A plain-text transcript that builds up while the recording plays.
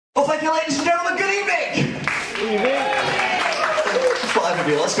Well, thank you, ladies and gentlemen. Good evening. Good evening. 5 of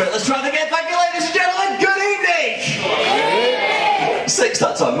you. That's great. Let's try it again. Thank you, ladies and gentlemen. Good evening. Good evening. 6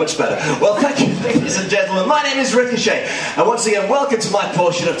 that time. Much better. Well, thank you, ladies and gentlemen. My name is Ricochet, and once again, welcome to my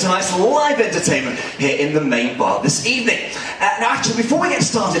portion of tonight's live entertainment here in the main bar this evening. Now, actually, before we get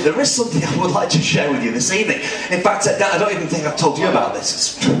started, there is something I would like to share with you this evening. In fact, I don't even think I've told you about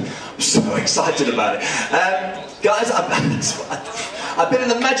this. I'm so excited about it. Guys, I've been in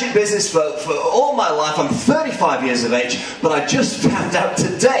the magic business for all my life. I'm 35 years of age, but I just found out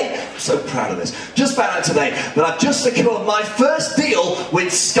today, I'm so proud of this, just found out today that I've just secured my first deal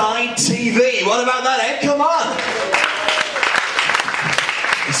with Sky TV. What about that, eh? Come on!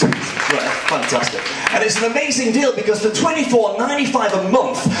 Fantastic. And it's an amazing deal because for $24.95 a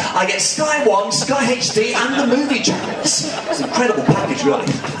month, I get Sky One, Sky HD, and the movie channels. It's an incredible package, really.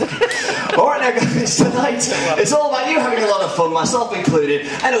 Alright now guys, tonight it's all about you having a lot of fun, myself included,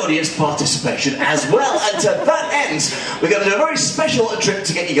 and audience participation as well. And to that end, we're going to do a very special trip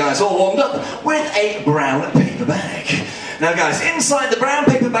to get you guys all warmed up with a brown paper bag. Now guys, inside the brown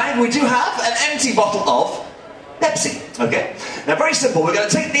paper bag we do have an empty bottle of Pepsi, okay? Now very simple, we're going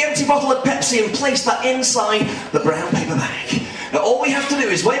to take the empty bottle of Pepsi and place that inside the brown paper bag. Now all we have to do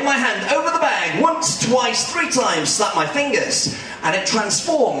is wave my hand over the bag once, twice, 3 times, snap my fingers, and it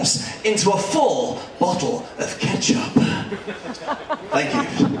transforms into a full bottle of ketchup. Thank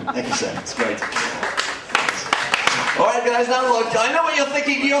you sir, it's great. Alright guys, now look, I know what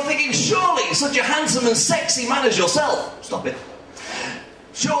you're thinking, surely such a handsome and sexy man as yourself, stop it.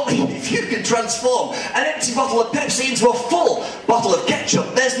 Surely, if you could transform an empty bottle of Pepsi into a full bottle of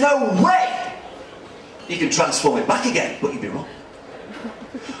ketchup, there's no way you can transform it back again, but you'd be wrong.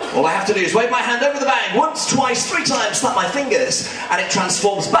 All I have to do is wave my hand over the bag once, twice, 3 times, snap my fingers, and it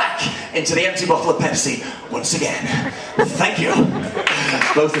transforms back into the empty bottle of Pepsi once again. Thank you,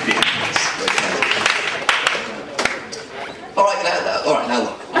 both of you. All right, now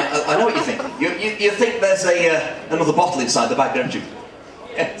look, I know what you're thinking. You think there's another bottle inside the bag, don't you?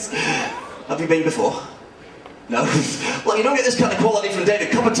 Yes. Have you been before? No? Well, you don't get this kind of quality from David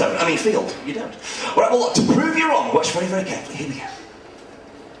Coppertone. I mean, Field. You don't. All right, well, look, to prove you wrong, watch very, very carefully. Here we go.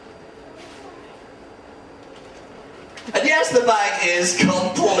 And yes, the bag is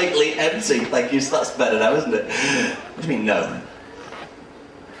completely empty. Thank you. So that's better now, isn't it? What do you mean, no?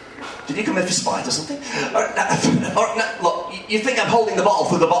 Did you come in for spite or something? All right, now, look, you think I'm holding the bottle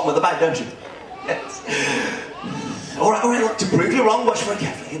through the bottom of the bag, don't you? Yes. All right, look, to prove you wrong, watch very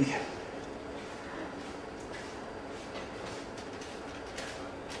carefully. Here we go.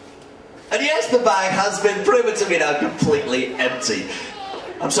 And yes, the bag has been proven to be now completely empty.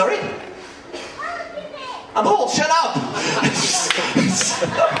 I'm sorry? I'm Hall, shut up!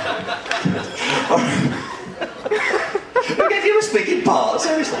 Who gave you a speaking part?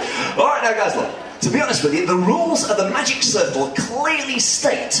 Seriously. All right, now guys, look. To be honest with you, the rules of the Magic Circle clearly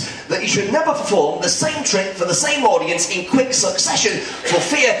state that you should never perform the same trick for the same audience in quick succession for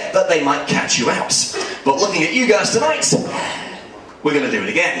fear that they might catch you out. But looking at you guys tonight, we're going to do it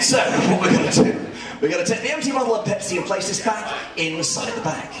again. So, what we're going to do, we're going to take the empty bottle of Pepsi and place this back inside the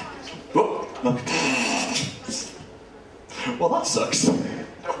bag. Whoop. Well, that sucks.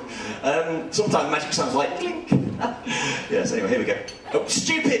 Sometimes magic sounds like clink. Yes, anyway, here we go. Oh,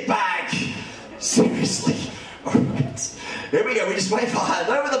 stupid bag! Seriously. Alright. Here we go, we just wave our hand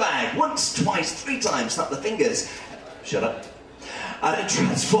over the bag. Once, twice, 3 times, snap the fingers. Shut up. And it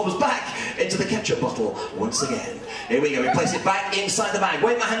transforms back into the ketchup bottle once again. Here we go, we place it back inside the bag.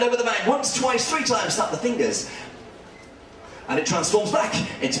 Wave my hand over the bag. Once, twice, 3 times, snap the fingers. And it transforms back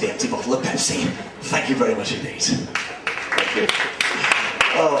into the empty bottle of Pepsi. Thank you very much indeed. Thank you.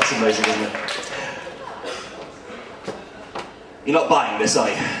 Oh, that's amazing, isn't it? You're not buying this, are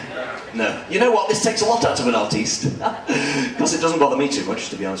you? No. You know what? This takes a lot out of an artiste. Because it doesn't bother me too much,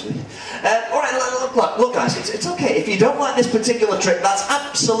 to be honest with you. Alright, look guys, it's okay. If you don't like this particular trick, that's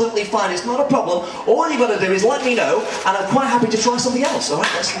absolutely fine. It's not a problem. All you've got to do is let me know, and I'm quite happy to try something else. Alright,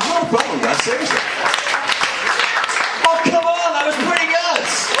 that's not a problem, guys. Seriously. Oh, come on! That was pretty good!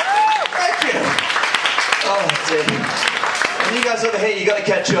 Thank you! Oh, dear. And you guys over here, you got to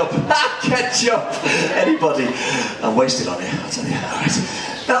catch up. Catch up! Anybody? I'm wasted on you, I'll tell you. Alright.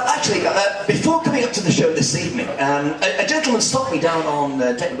 Now, actually, before coming up to the show this evening, a gentleman stopped me down on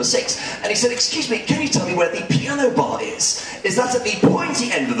deck number 6, and he said, "Excuse me, can you tell me where the piano bar is? Is that at the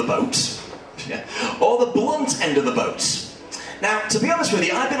pointy end of the boat? Yeah. Or the blunt end of the boat?" Now, to be honest with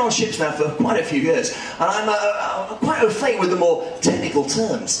you, I've been on ships now for quite a few years, and I'm quite au fait with the more technical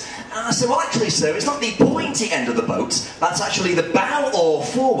terms. And I said, "Well, actually, sir, it's not the pointy end of the boat, that's actually the bow or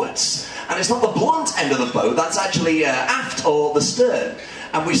forwards. And it's not the blunt end of the boat, that's actually aft or the stern.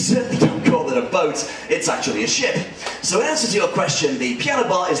 and we certainly don't call it a boat, it's actually a ship. So in answer to your question, the piano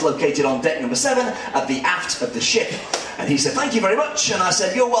bar is located on deck number 7 at the aft of the ship. And he said, thank you very much, and I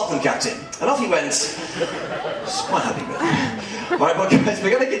said, you're welcome, Captain. And off he went. Just quite happy with it. Right, but guys, we're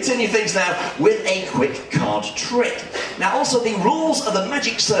going to continue things now with a quick card trick. Now also the rules of the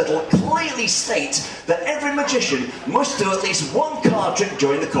Magic Circle clearly state that every magician must do at least one card trick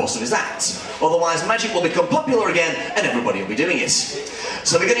during the course of his act. Otherwise magic will become popular again and everybody will be doing it.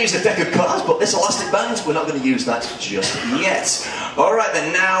 So we're going to use a deck of cards, but this elastic band, we're not going to use that just yet. Alright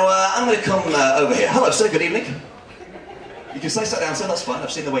then, now I'm going to come over here. Hello sir, good evening. You can stay sat down, sir, that's fine,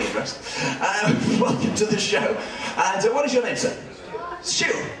 I've seen the way you're dressed. Welcome to the show. And what is your name, sir?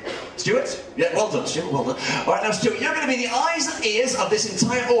 Stuart. Stuart? Yeah, well done, Stuart, well done. Alright, now Stuart, you're going to be the eyes and ears of this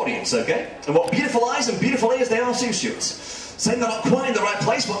entire audience, okay? And what beautiful eyes and beautiful ears they are too, Stuart. Saying they're not quite in the right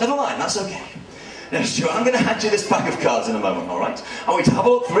place, but never mind, that's okay. Now, Stuart, I'm going to hand you this pack of cards in a moment, alright? I want you to have a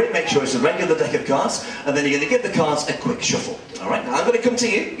look through it, make sure it's a regular deck of cards, and then you're going to give the cards a quick shuffle, alright? Now, I'm going to come to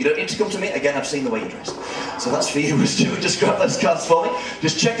you. You don't need to come to me. Again, I've seen the way you're dressed. So that's for you, Stuart. Just grab those cards for me.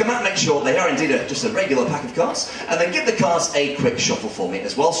 Just check them out, make sure they are indeed just a regular pack of cards, and then give the cards a quick shuffle for me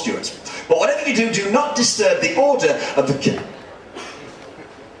as well, Stuart. But whatever you do, do not disturb the order of the...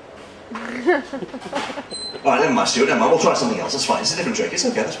 Alright, never mind, Stuart, never mind. We'll try something else. That's fine. It's a different trick. It's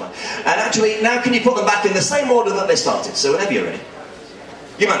okay, that's fine. And actually, now can you put them back in the same order that they started? So whenever you're ready.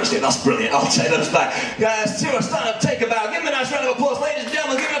 You managed it. That's brilliant. I'll take those back. Guys, Stuart, stand up, take a bow. Give him a nice round of applause. Ladies and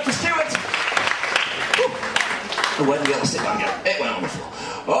gentlemen, give it up for Stuart. And where did the elastic band go? It went on the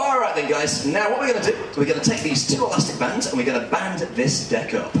floor. Alright then, guys. Now what we're going to do, we're going to take these 2 elastic bands and we're going to band this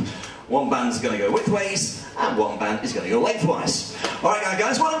deck up. One band's going to go widthways, and one band is going to go lengthwise. Alright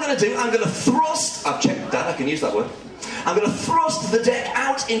guys, what I'm going to do, I'm going to thrust, I've checked that, I can use that word. I'm going to thrust the deck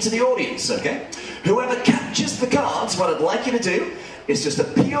out into the audience, okay? Whoever catches the cards, what I'd like you to do is just to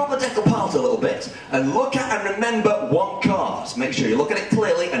peel the deck apart a little bit and look at and remember one card. Make sure you look at it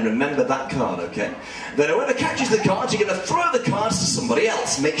clearly and remember that card, okay? Then whoever catches the cards, you're going to throw the cards to somebody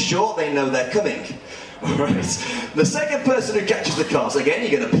else. Make sure they know they're coming. Alright, the second person who catches the cards, again,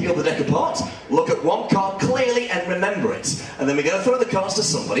 you're going to peel the deck apart, look at one card clearly and remember it. And then we're going to throw the cards to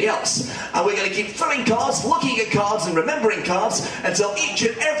somebody else. And we're going to keep throwing cards, looking at cards and remembering cards until each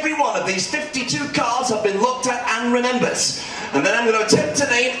and every one of these 52 cards have been looked at and remembered. And then I'm going to attempt to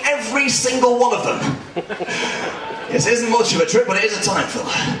name every single one of them. Yes, it isn't much of a trick, but it is a time filler.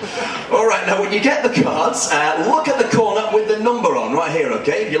 Alright, now when you get the cards, look at the corner with the number on, right here,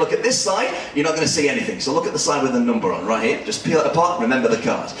 okay? If you look at this side, you're not going to see anything. So look at the side with the number on, right here. Just peel it apart, remember the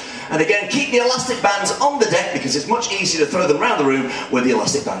card. And again, keep the elastic bands on the deck because it's much easier to throw them around the room with the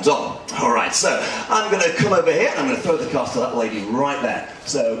elastic bands on. Alright, so I'm going to come over here and I'm going to throw the cards to that lady right there.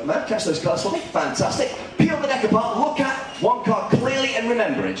 So, Matt, catch those cards for me. Fantastic. Peel the deck apart, look at one card clearly and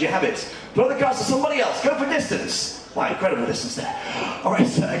remember it. You have it. Throw the cards to somebody else. Go for distance. Wow, incredible distance there. Alright,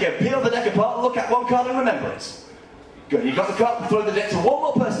 so again, peel the deck apart, look at one card and remember it. Good, you got the card, throw the deck to one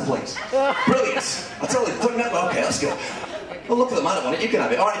more person, please. Brilliant. I tell you, okay, that's good. Well, look at the man at one, you can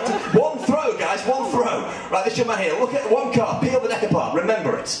have it. Alright, one throw, guys, one throw. Right, this young man here, look at one card, peel the deck apart,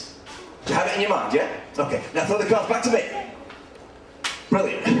 remember it. Do you have it in your mind, yeah? Okay, now throw the cards back to me.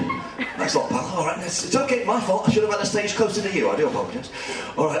 Brilliant. Nice lot, pal. Alright, it's okay, my fault. I should have had a stage closer to you. I do apologise.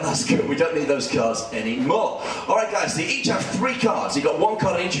 Alright, that's good. We don't need those cards anymore. Alright, guys, they each have 3 cards. You've got 1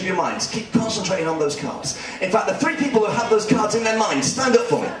 card in each of your minds. Keep concentrating on those cards. In fact, the 3 people who have those cards in their minds, stand up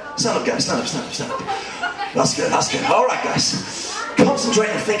for me. Stand up, guys. Stand up, stand up, stand up. That's good, that's good. Alright, guys. Concentrate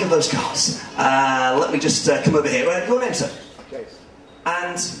and think of those cards. Let me just come over here. Your name, sir? Jace.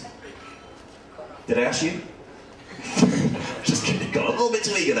 And... did I ask you? Just kidding, got a little bit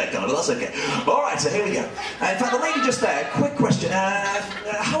too eager there, Connor, but that's okay. Alright, so here we go. In fact, the lady just there, quick question.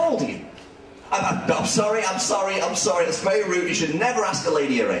 How old are you? I'm sorry, that's very rude. You should never ask a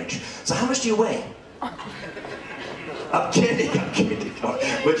lady her age. So how much do you weigh? I'm kidding.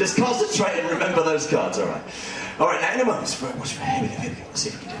 Alright, we'll just concentrate and remember those cards, alright? Alright, now in a moment, here we go. Let's see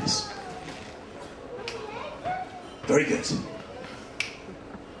if we can do this. Very good.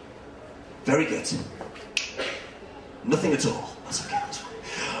 Very good. Nothing at all. That's okay, that's fine.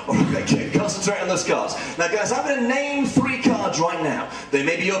 Alright, okay, concentrate on those cards. Now guys, I'm going to name 3 cards right now. They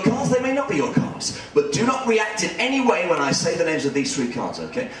may be your cards, they may not be your cards. But do not react in any way when I say the names of these 3 cards,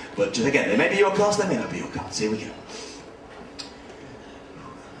 okay? But just again, they may be your cards, they may not be your cards. Here we go.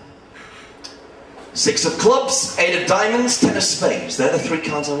 6 of clubs, 8 of diamonds, 10 of spades. They're the 3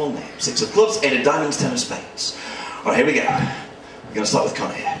 cards I will name. 6 of clubs, 8 of diamonds, 10 of spades. Alright, here we go. We're going to start with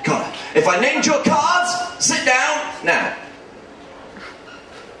Connor here. Connor, if I named your cards, sit down now.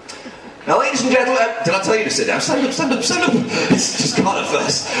 Now, ladies and gentlemen, did I tell you to sit down? Stand up, stand up, stand up. It's just gone at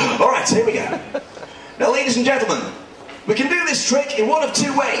first. All right, here we go. Now, ladies and gentlemen, we can do this trick in one of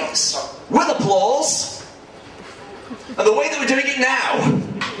two ways. With applause, and the way that we're doing it now.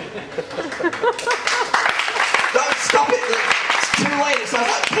 Don't stop it. It's too late. It sounds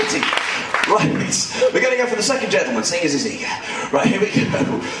like pity. Right, we're going to go for the second gentleman, seeing as is eager. Right, here we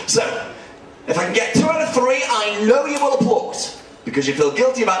go. So, if I can get 2 out of 3, I know you will applaud. Because you feel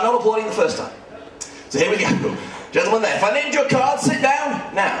guilty about not applauding the first time. So here we go. Gentlemen there, if I named your card, sit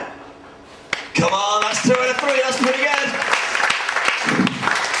down now. Come on, that's 2 out of 3, that's pretty good.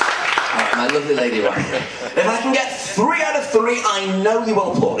 Alright, my lovely lady right here. If I can get 3 out of 3, I know you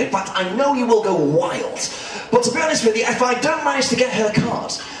will applaud. In fact, I know you will go wild. But to be honest with you, if I don't manage to get her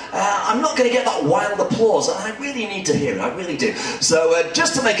card, I'm not going to get that wild applause, and I really need to hear it, I really do. So,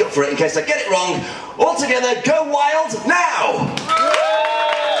 just to make up for it, in case I get it wrong, all together, go wild now!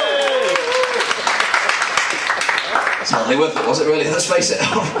 It's hardly worth it, was it really? Let's face it.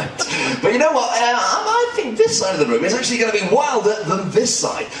 All right. But you know what? I think this side of the room is actually going to be wilder than this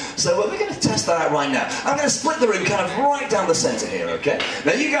side. So we're going to test that out right now. I'm going to split the room kind of right down the centre here, okay?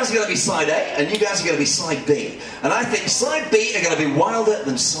 Now you guys are going to be side A, and you guys are going to be side B. And I think side B are going to be wilder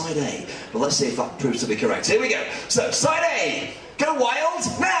than side A. But let's see if that proves to be correct. Here we go. So, side A, go wild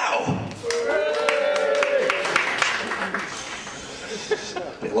now!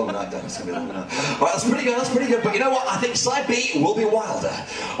 Be a long night, Dan. It's going to be a long night. Alright, that's pretty good, that's pretty good. But you know what? I think side B will be wilder.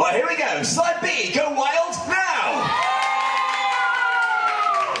 Alright, here we go. Side B, go wild now!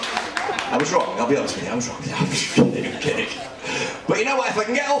 I was wrong, I'll be honest with you. I was wrong. I'm kidding. But you know what? If I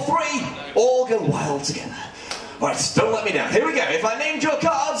can get all 3, all go wild together. Alright, don't let me down. Here we go. If I named your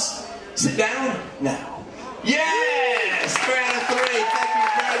cards, sit down now. Yes! 3 out of 3. Thank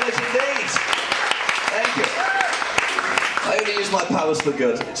you very much indeed. Thank you. I only use my powers for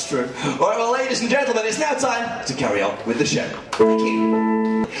good, it's true. Alright, well, ladies and gentlemen, it's now time to carry on with the show. Thank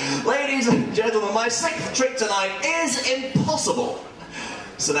you. Ladies and gentlemen, my 6th trick tonight is impossible.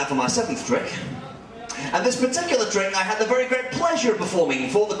 So now for my 7th trick. And this particular trick I had the very great pleasure of performing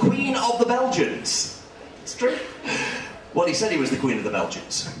for the Queen of the Belgians. It's true. Well, he said he was the Queen of the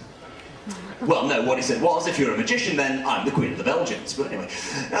Belgians. Well, no, what he said was, if you're a magician, then I'm the Queen of the Belgians. But anyway,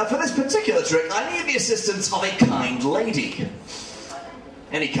 now for this particular trick, I need the assistance of a kind lady.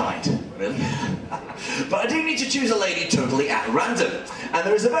 Any kind, really. But I do need to choose a lady totally at random. And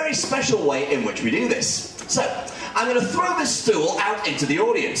there is a very special way in which we do this. So, I'm going to throw this stool out into the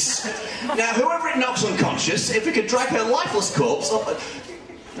audience. Now, whoever it knocks unconscious, if we could drag her lifeless corpse up...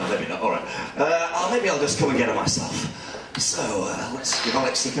 No, maybe not, alright. Maybe I'll just come and get her myself. So, let's give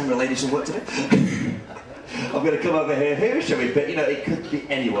Alex the camera lady some work to do. I'm going to come over here, shall we? But, you know, it could be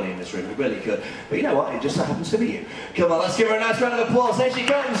anyone in this room, it really could. But you know what? It just so happens to be you. Come on, let's give her a nice round of applause. There she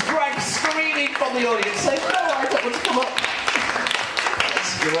comes, dragged screaming from the audience. Say, no, I don't want to come up.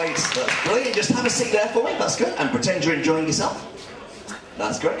 That's great. That's brilliant. Just have a seat there for me. That's good. And pretend you're enjoying yourself.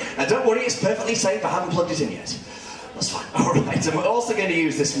 That's great. And don't worry, it's perfectly safe. I haven't plugged it in yet. That's fine. Alright, and we're also going to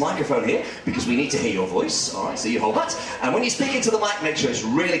use this microphone here because we need to hear your voice. Alright, so you hold that. And when you speak into the mic, make sure it's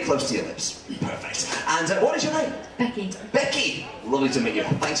really close to your lips. Perfect. And what is your name? Becky. Becky! Lovely to meet you.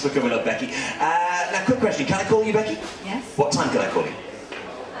 Thanks for coming up, Becky. Now, quick question. Can I call you Becky? Yes. What time can I call you?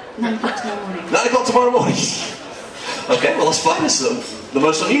 9 o'clock tomorrow morning. 9 o'clock tomorrow morning? Okay, well, that's fine. It's the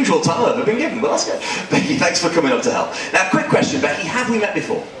most unusual time I've ever been given, but that's good. Becky, thanks for coming up to help. Now, quick question, Becky. Have we met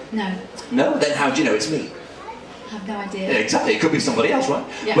before? No. No? Then how do you know it's me? I have no idea. Yeah, exactly, it could be somebody else, right?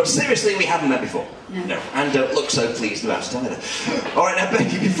 Yeah. But seriously, we haven't met before. No. And don't look so pleased about it either. Alright, now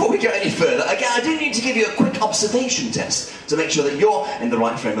Becky, before we go any further, again, I do need to give you a quick observation test to make sure that you're in the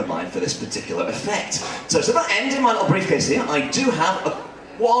right frame of mind for this particular effect. So to that end, in my little briefcase here, I do have a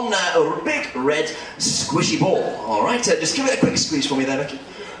big red squishy ball. Alright, just give it a quick squeeze for me there, Becky.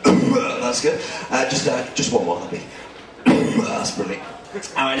 That's good. Just one more, that'll be. That's brilliant.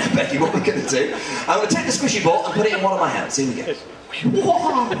 Alright, now Becky, what we're going to do, I'm going to take the squishy ball and put it in one of my hands. Here we go.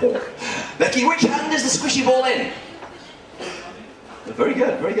 Wow. Becky, which hand is the squishy ball in? Very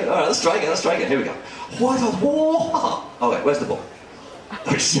good, very good. Alright, let's try again, here we go. Okay, where's the ball?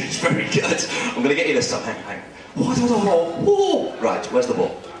 It's very good. I'm going to get you this time, hang on. Right, where's the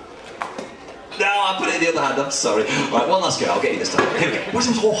ball? No, I put it in the other hand, I'm sorry. Right, one last go, I'll get you this time. Here we go. Where's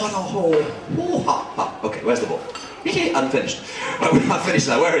the ball? Okay, where's the ball? I'm finished. Right, I'm finished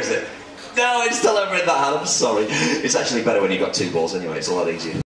now. Where is it? No, it's still over in that hand. I'm sorry. It's actually better when you've got 2 balls anyway. It's a lot easier.